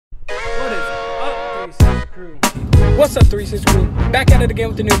crew. What's up, 360 crew? Back at it again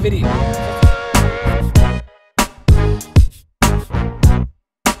with a new video.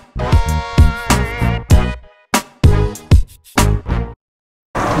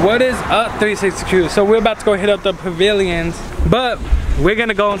 What is up, 360 crew? So we're about to go hit up the pavilions, but we're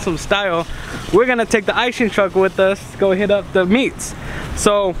gonna go in some style. We're gonna take the ice cream truck with us to go hit up the meats.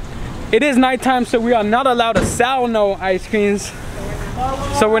 So it is nighttime, so we are not allowed to sell no ice creams.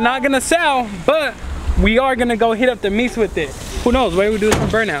 So we're not gonna sell, but we are gonna go hit up the meats with it. Who knows, maybe we'll do some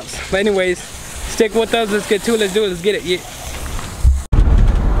burnouts. But anyways, stick with us, let's get to it, let's do it, let's get it, yeah.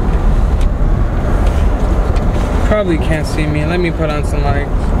 Probably can't see me, let me put on some lights.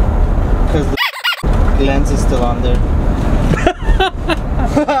 Because the lens is still on there.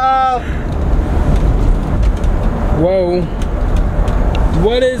 Whoa.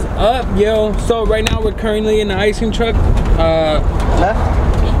 What is up, yo? So right now we're currently in the ice cream truck. Left?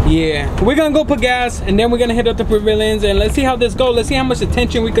 Yeah, we're gonna go put gas and then we're gonna hit up the pavilions and let's see how this goes. Let's see how much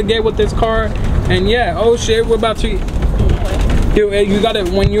attention we could get with this car. And yeah, oh shit, we're about to. Dude, you gotta,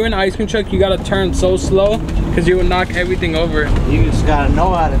 when you're in an ice cream truck, you gotta turn so slow because you will knock everything over. You just gotta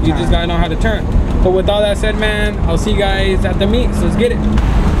know how to turn. You just gotta know how to turn. But with all that said, man, I'll see you guys at the meets. Let's get it.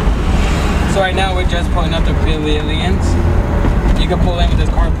 So right now we're just pulling up the pavilions. You can pull in with this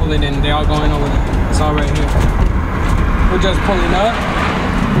car, pull it in. They're all going over there. It's all right here. We're just pulling up.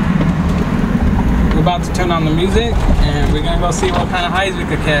 We're about to turn on the music and we're gonna go see what kind of highs we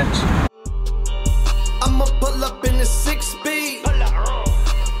could catch. I'ma pull up in the 6-speed.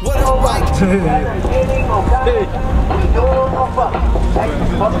 What a right.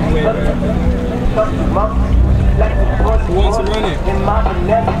 Who wants to run it?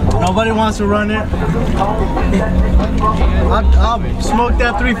 Nobody wants to run it. I'll smoke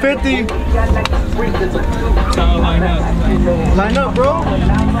that 350. Trying to line up. Line up, bro.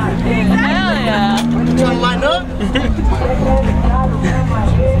 Hell yeah. You trying to line up?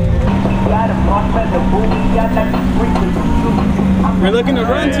 We're looking to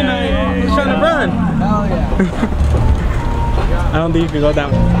run tonight. Who's trying to run? Hell yeah. I don't think you can go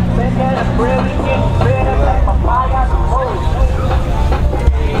down.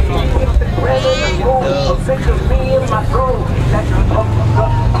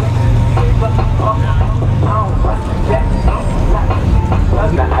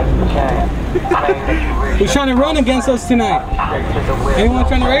 Who's trying to run against us tonight? Anyone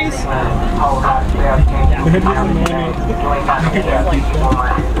trying to race?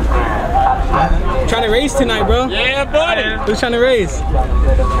 Trying to race tonight, bro? Yeah, buddy. Who's trying to race? Do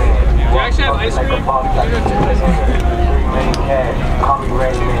you actually have ice cream?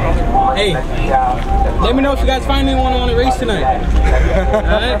 Hey, let me know if you guys find anyone who want to race tonight.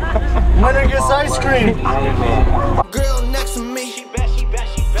 Alright? Winner gets ice cream. Girl next to me.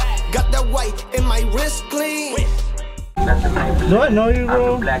 Got that white in my wrist clean. Do I know you,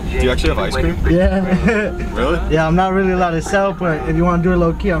 bro? Do you actually have ice cream? Yeah. Really? Yeah, I'm not really allowed to sell, but if you want to do it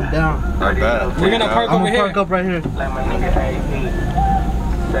low key, I'm down. Not bad. We're gonna park over I'm here. gonna park up right here.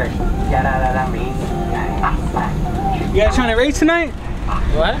 You guys trying to race tonight?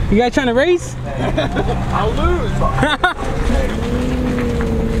 What? You guys trying to race? I'll lose.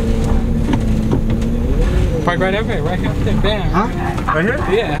 Park right over here, right here. Bam. Huh? Right here?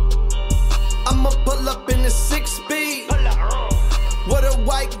 Yeah. I'ma pull up in the 6-speed. What a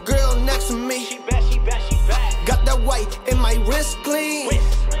white girl next to me. Got that white in my wrist clean.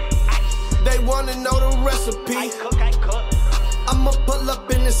 They wanna know the recipe. I'ma pull up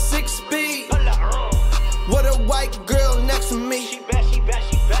in the 6-speed. What a white girl next to me.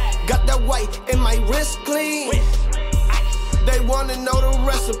 Got that white in my wrist clean. They wanna know the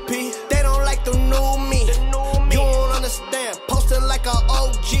recipe. They don't like the new me. You don't understand. Posting like a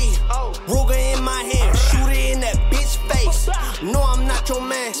OG. Ruger in my hand. Shoot it in that bitch face. No, I'm not your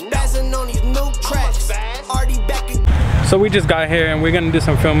man. Spazzing on these new tracks. Already back in. So we just got here and we're gonna do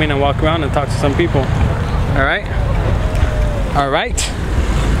some filming and walk around and talk to some people. All right? All right.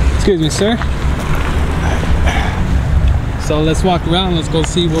 Excuse me, sir. So let's walk around. Let's go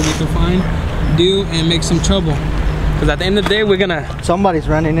see what we can find, do, and make some trouble. Because at the end of the day, we're gonna... Somebody's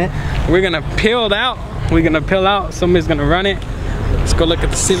running it. We're gonna peel out. We're gonna peel out. Somebody's gonna run it. Let's go look at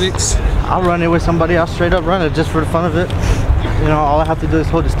the Civics. I'll run it with somebody. I'll straight up run it just for the fun of it. You know, all I have to do is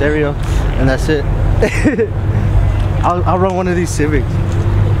hold the stereo, and that's it. I'll run one of these Civics.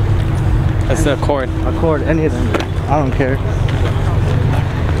 That's the Accord. Accord, any of them. I don't care.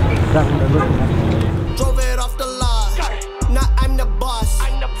 That's what they're looking at. Drove it off the lot. Now I'm the boss.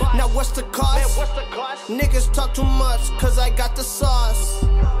 Now what's the cost? Niggas talk too much, cause I got the sauce.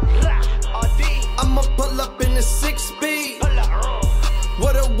 I'ma pull up in the 6-speed.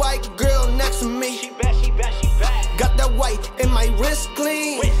 What a white girl next to me. She bad, she bad, she bad. Got that white in my wrist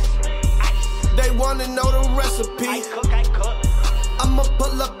clean. They wanna know the recipe. I cook. I'ma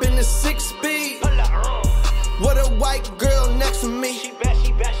pull up in a 6-speed. With a white girl next to me. She bad,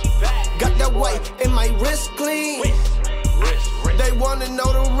 she bad, she bad. Got that white in my wrist clean. They wanna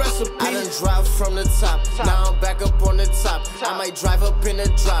know the recipe. I done drive from the top, now I'm back up on the top. I might drive up in a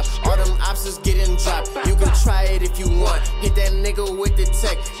drop, all them ops is getting dropped. You can try it if you want, hit that nigga with the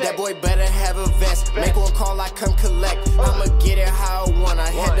tech. That boy better have a vest, make one call, I come collect. I'ma get it how I want, I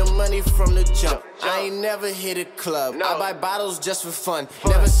had the money from the jump. I ain't never hit a club, I buy bottles just for fun.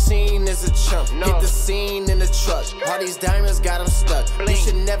 Never seen as a chump, hit the scene in the truck. All these diamonds got them stuck, you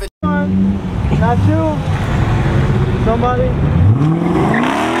should never. Not you. Somebody.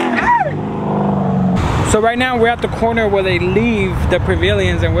 So right now we're at the corner where they leave the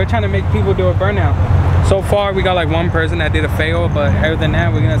pavilions and we're trying to make people do a burnout. So far we got like one person that did a fail, but other than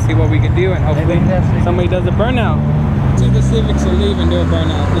that we're gonna see what we can do and hopefully somebody does a burnout. See the Civics will leave and do a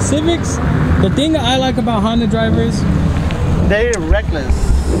burnout. The Civics, the thing that I like about Honda drivers, they're reckless.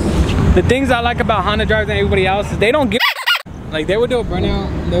 the things I like about Honda drivers and everybody else is they don't give like they would do a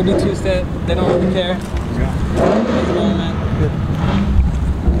burnout, they'll do two-step, they don't really care.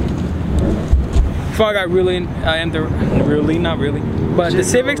 Before I got really, not really, but the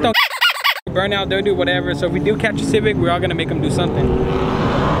Civics don't burn out, they'll do whatever. So if we do catch a Civic, we're all gonna make them do something.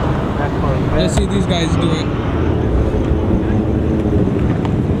 Let's see these guys do it.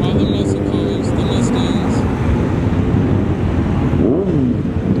 All the muscle cars, the Mustangs, all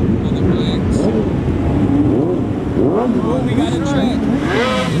the bikes. Oh, we got a truck.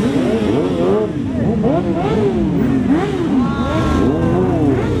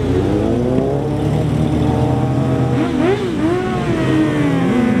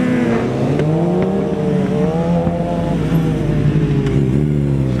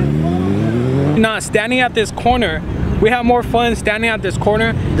 Not standing at this corner, we have more fun standing at this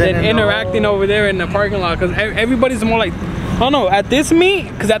corner than interacting over there in the parking lot, because everybody's more like, I don't know, at this meet,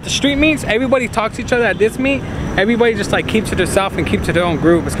 because at the street meets everybody talks to each other. At this meet everybody just like keeps to themselves and keeps to their own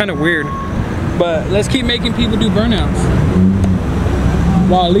group. It's kind of weird, but let's keep making people do burnouts.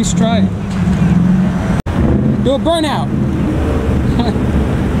 Well, at least try it. Do a burnout.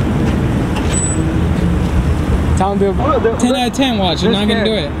 Tell him to do a 10 out of 10. Watch, you're not gonna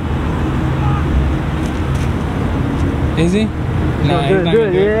do it. Is he? Nah, he's not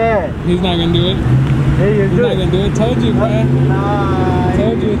gonna do it. He's not gonna do it. Hey, you're he's not gonna do it. Told you, bro. Nah.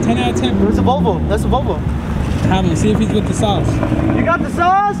 Told you. 10 out of 10. It's a Volvo. That's a Volvo. Have him. See if he's with the sauce. You got the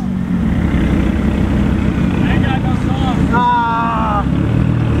sauce? I ain't got no sauce. Ah.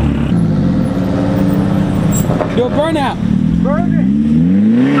 Do a burnout. Burn it.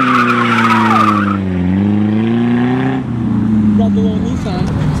 Got the little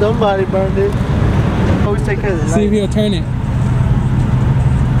Nissan. Somebody burned it. Always take care of this. See if he'll turn it.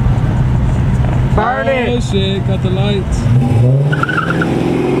 Burn it. Oh shit, got the lights.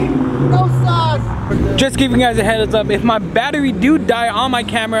 No sauce. Just giving you guys a heads up, if my battery do die on my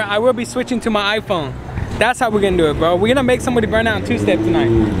camera, I will be switching to my iPhone. That's how we're gonna do it, bro. We're gonna make somebody burn out in two-step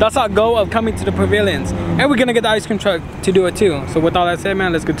tonight. That's our goal of coming to the pavilions. And we're gonna get the ice cream truck to do it too. So with all that said,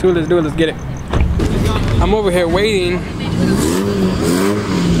 man, let's get to it, let's do it, let's get it. I'm over here waiting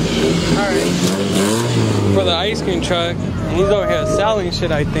for the ice cream truck. And he's over here selling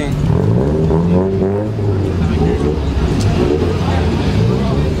shit, I think.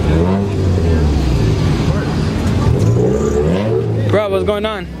 Bro, what's going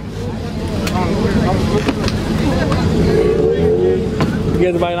on?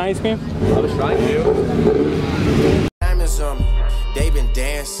 You guys buying ice cream? I was trying to. Diamonds on me, they been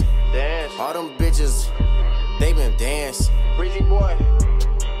dancing. All them bitches, they been dancing. Breezy boy.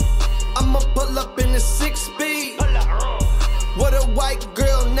 I'ma pull up in a 6-speed. With a white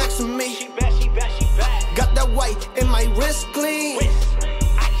girl next to me. She bad, she bad, she bad. Got that white in my wrist clean.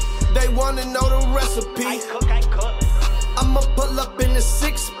 They wanna know the recipe. I cook. I'ma pull up in a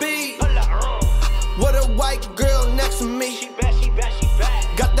 6-speed. With a white girl next to me. She bad, she bad, she bad.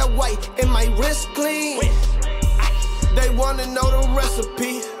 Got that white in my wrist clean. They wanna know the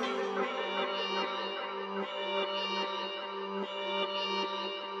recipe.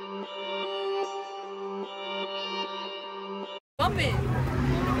 Bump it.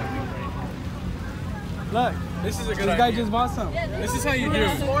 Look, this is a good idea. This guy just bought some. This is how you do You're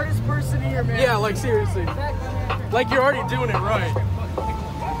the it. smartest person here, man. Yeah, like seriously. Like you're already doing it right.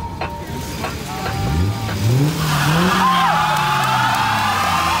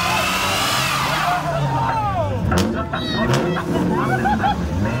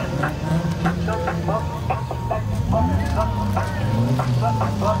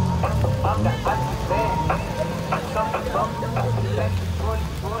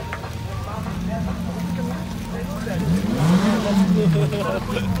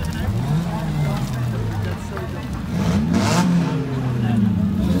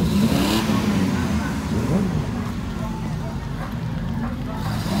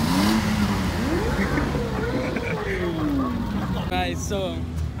 so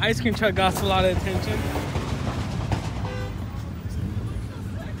ice cream truck got a lot of attention.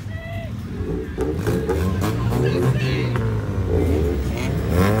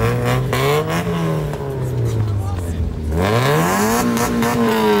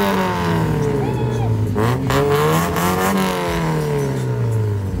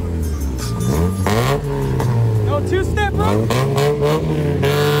 No two-step, bro.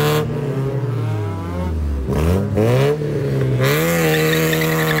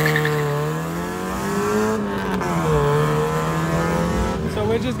 So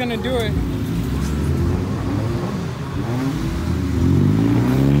we're just gonna do it.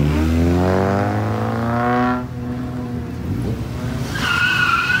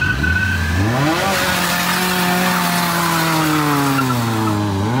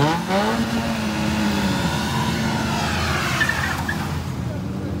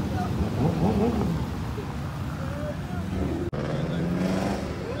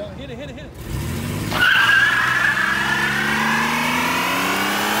 Hit it, hit it, hit it.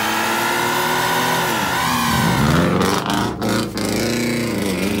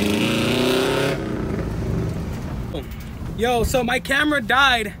 Yo, so my camera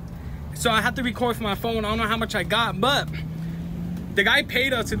died, so I have to record from my phone. I don't know how much I got, but the guy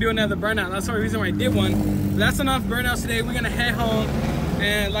paid us to do another burnout. That's the reason why I did one. But that's enough burnouts today. We're gonna head home,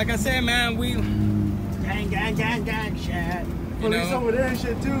 and like I said, man, we Gang, shit. Police over there and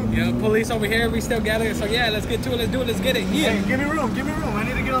shit too. Yeah, police over here. We still gather. So yeah, let's get to it. Let's do it. Let's get it. Yeah. Hey, give me room. I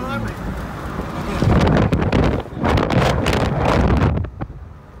need to get on the highway.